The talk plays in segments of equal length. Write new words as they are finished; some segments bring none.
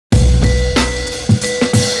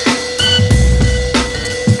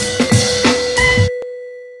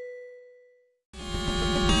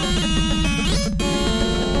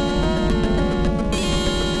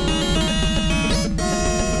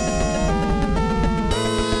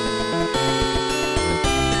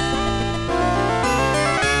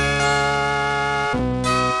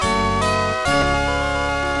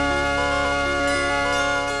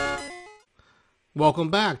Welcome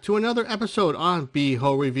back to another episode on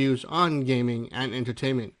Beho Reviews on Gaming and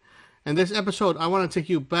Entertainment. In this episode, I want to take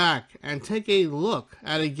you back and take a look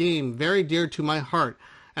at a game very dear to my heart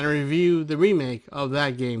and review the remake of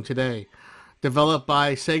that game today. Developed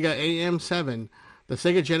by Sega AM7, the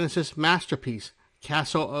Sega Genesis masterpiece,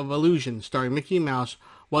 Castle of Illusion, starring Mickey Mouse,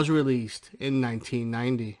 was released in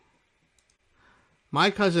 1990. My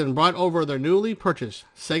cousin brought over their newly purchased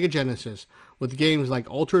Sega Genesis with games like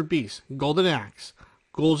Altered Beast, Golden Axe,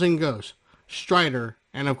 Ghouls and Ghosts, Strider,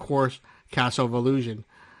 and of course, Castle of Illusion.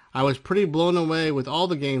 I was pretty blown away with all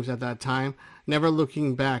the games at that time, never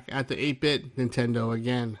looking back at the 8-bit Nintendo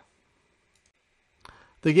again.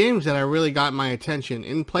 The games that really got my attention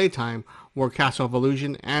in playtime were Castle of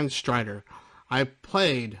Illusion and Strider. I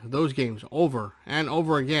played those games over and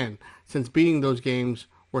over again since beating those games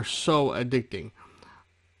were so addicting.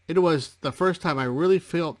 It was the first time I really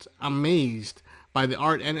felt amazed by the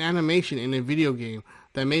art and animation in a video game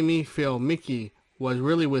that made me feel Mickey was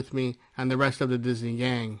really with me and the rest of the Disney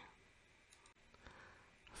gang.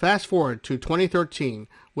 Fast forward to 2013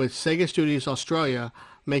 with Sega Studios Australia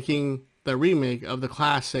making the remake of the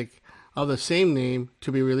classic of the same name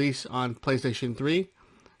to be released on PlayStation 3,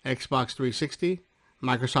 Xbox 360,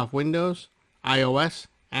 Microsoft Windows, iOS,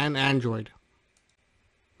 and Android.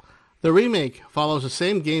 The remake follows the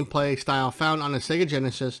same gameplay style found on the Sega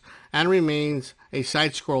Genesis and remains a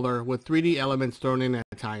side-scroller with 3D elements thrown in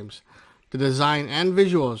at times. The design and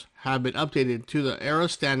visuals have been updated to the era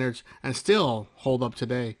standards and still hold up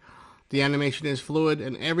today. The animation is fluid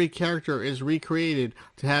and every character is recreated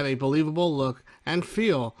to have a believable look and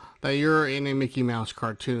feel that you're in a Mickey Mouse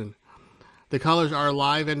cartoon. The colors are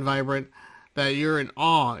live and vibrant, that you're in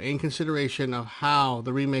awe in consideration of how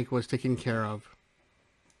the remake was taken care of.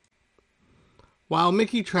 While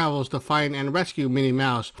Mickey travels to find and rescue Minnie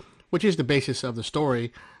Mouse, which is the basis of the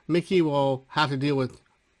story, Mickey will have to deal with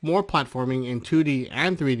more platforming in 2D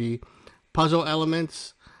and 3D, puzzle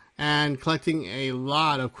elements, and collecting a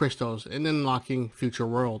lot of crystals and unlocking future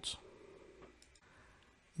worlds.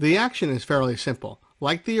 The action is fairly simple,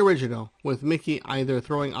 like the original, with Mickey either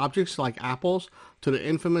throwing objects like apples to the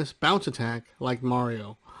infamous bounce attack like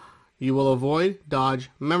Mario. You will avoid, dodge,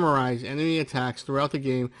 memorize enemy attacks throughout the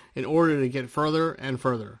game in order to get further and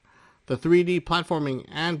further. The 3D platforming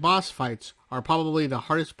and boss fights are probably the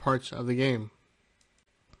hardest parts of the game.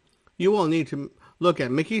 You will need to look at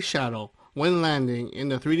Mickey's shadow when landing in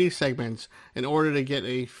the 3D segments in order to get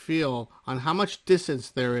a feel on how much distance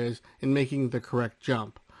there is in making the correct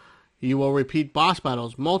jump. You will repeat boss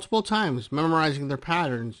battles multiple times, memorizing their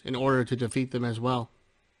patterns in order to defeat them as well.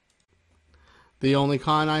 The only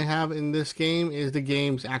con I have in this game is the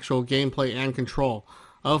game's actual gameplay and control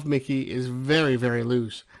of Mickey is very, very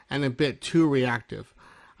loose and a bit too reactive.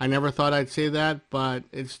 I never thought I'd say that, but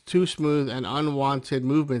it's too smooth and unwanted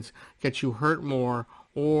movements get you hurt more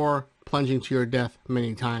or plunging to your death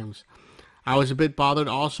many times. I was a bit bothered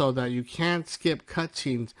also that you can't skip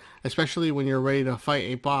cutscenes, especially when you're ready to fight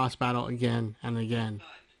a boss battle again and again.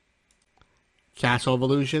 Castle of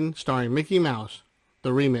Illusion, starring Mickey Mouse,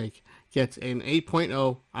 the remake, gets an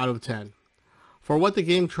 8.0 out of 10. For what the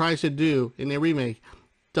game tries to do in a remake,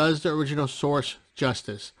 does the original source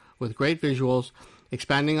justice, with great visuals,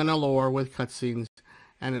 expanding on the lore with cutscenes,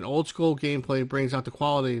 and an old-school gameplay brings out the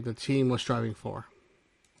quality the team was striving for.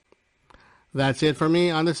 That's it for me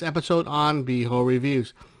on this episode on Beho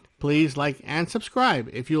Reviews. Please like and subscribe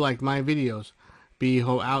if you like my videos.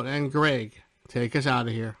 Beho out and Greg, take us out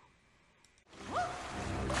of here.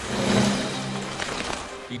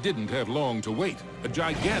 He didn't have long to wait. A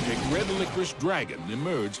gigantic red licorice dragon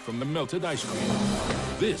emerged from the melted ice cream.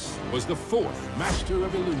 This was the fourth Master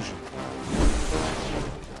of Illusion.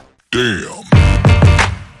 Damn.